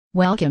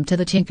Welcome to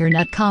the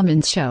Tinkernut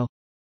Comments Show.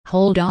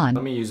 Hold on.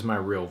 Let me use my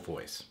real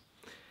voice.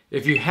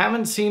 If you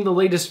haven't seen the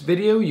latest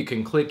video, you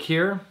can click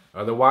here.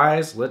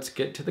 Otherwise, let's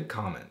get to the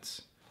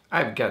comments.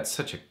 I've got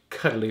such a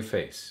cuddly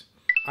face.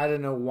 I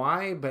don't know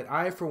why, but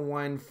I for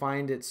one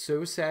find it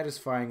so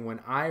satisfying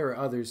when I or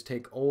others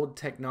take old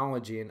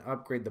technology and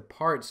upgrade the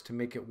parts to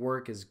make it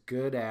work as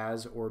good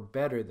as or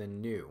better than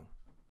new.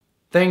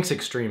 Thanks,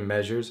 Extreme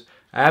Measures.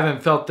 I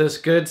haven't felt this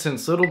good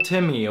since little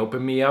Timmy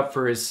opened me up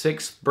for his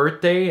 6th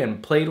birthday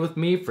and played with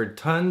me for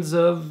tons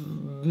of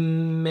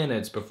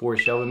minutes before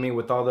shelving me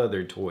with all the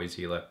other toys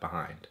he left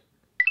behind.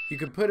 You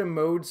could put a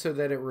mode so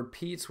that it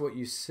repeats what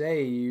you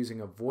say using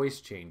a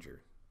voice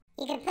changer.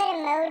 You can put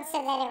a mode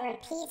so that it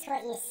repeats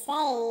what you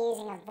say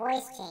using a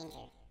voice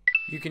changer.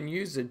 You can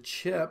use a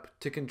chip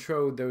to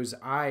control those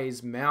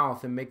eyes,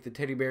 mouth, and make the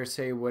teddy bear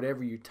say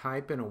whatever you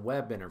type in a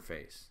web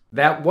interface.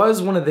 That was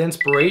one of the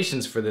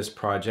inspirations for this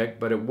project,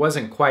 but it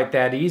wasn't quite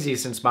that easy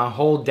since my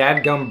whole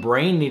dadgum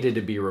brain needed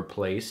to be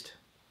replaced.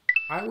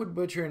 I would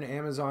butcher an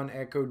Amazon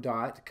Echo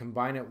Dot,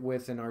 combine it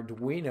with an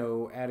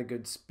Arduino, add a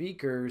good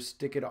speaker,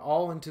 stick it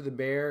all into the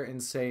bear,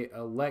 and say,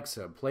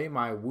 "Alexa, play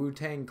my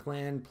Wu-Tang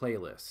Clan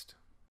playlist."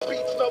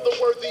 Beats another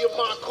worthy of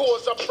my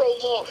cause. I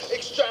prolong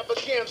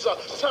extravaganza.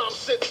 Time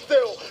sits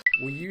still.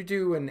 Will you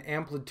do an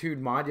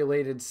amplitude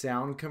modulated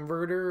sound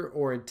converter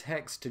or a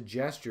text to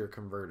gesture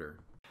converter?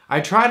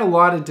 I tried a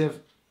lot of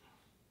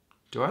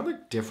Do I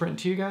look different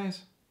to you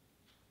guys?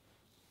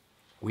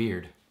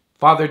 Weird.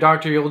 Father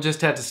Doctor, you'll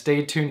just have to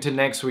stay tuned to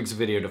next week's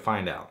video to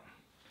find out.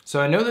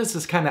 So I know this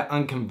is kind of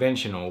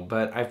unconventional,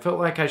 but I felt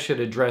like I should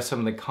address some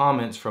of the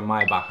comments from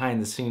my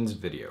behind the scenes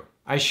video.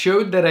 I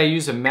showed that I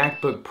use a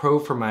MacBook Pro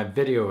for my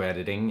video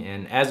editing,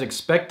 and as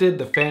expected,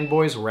 the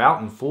fanboys were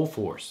out in full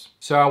force.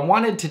 So I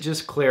wanted to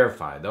just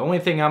clarify, the only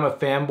thing I'm a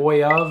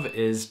fanboy of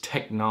is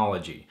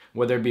technology,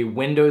 whether it be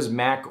Windows,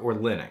 Mac, or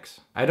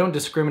Linux. I don't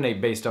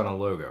discriminate based on a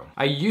logo.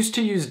 I used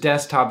to use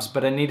desktops,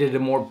 but I needed a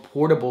more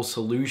portable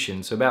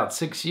solution, so about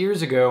 6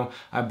 years ago,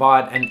 I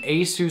bought an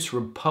Asus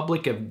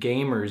Republic of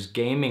Gamers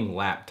gaming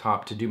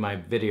laptop to do my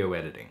video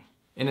editing.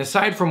 And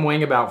aside from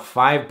weighing about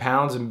 5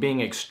 pounds and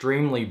being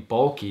extremely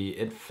bulky,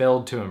 it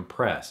failed to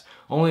impress,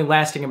 only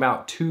lasting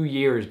about 2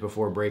 years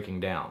before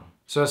breaking down.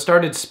 So I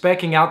started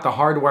speccing out the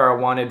hardware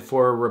I wanted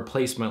for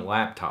replacement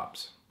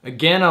laptops.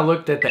 Again, I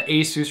looked at the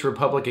Asus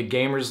Republic of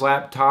Gamers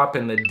laptop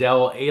and the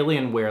Dell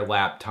Alienware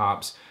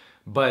laptops,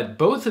 but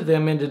both of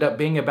them ended up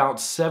being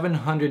about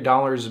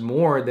 $700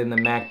 more than the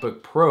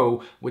MacBook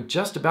Pro with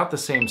just about the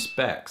same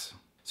specs.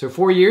 So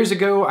 4 years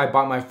ago, I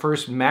bought my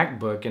first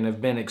MacBook and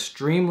have been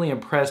extremely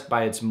impressed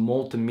by its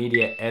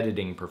multimedia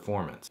editing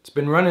performance. It's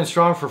been running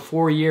strong for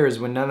 4 years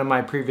when none of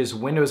my previous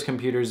Windows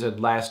computers had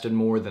lasted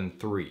more than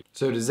 3.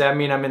 So does that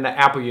mean I'm in the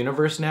Apple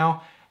universe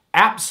now?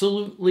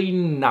 Absolutely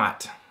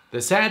not.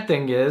 The sad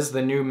thing is,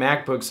 the new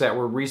MacBooks that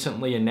were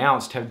recently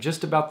announced have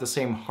just about the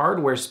same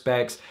hardware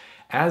specs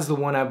as the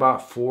one I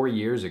bought 4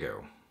 years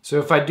ago. So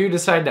if I do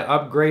decide to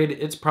upgrade,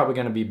 it's probably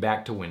going to be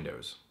back to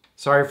Windows.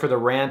 Sorry for the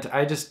rant,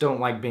 I just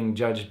don't like being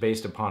judged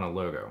based upon a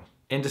logo.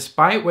 And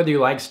despite whether you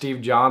like Steve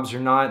Jobs or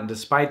not, and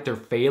despite their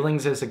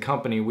failings as a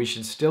company, we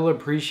should still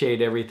appreciate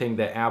everything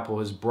that Apple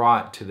has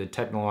brought to the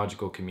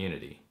technological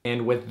community.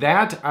 And with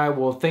that, I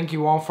will thank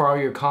you all for all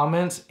your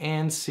comments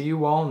and see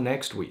you all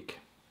next week.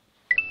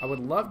 I would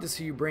love to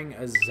see you bring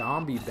a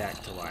zombie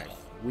back to life.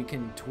 We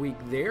can tweak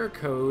their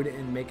code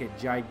and make a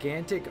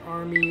gigantic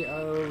army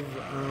of,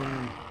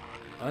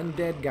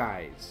 undead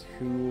guys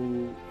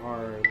who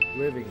are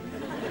living.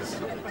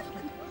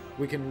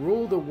 We can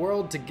rule the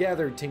world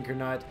together,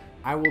 Tinkernut.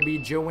 I will be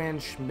Joanne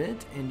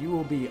Schmidt and you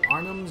will be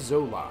Arnhem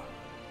Zola.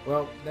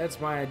 Well, that's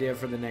my idea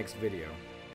for the next video.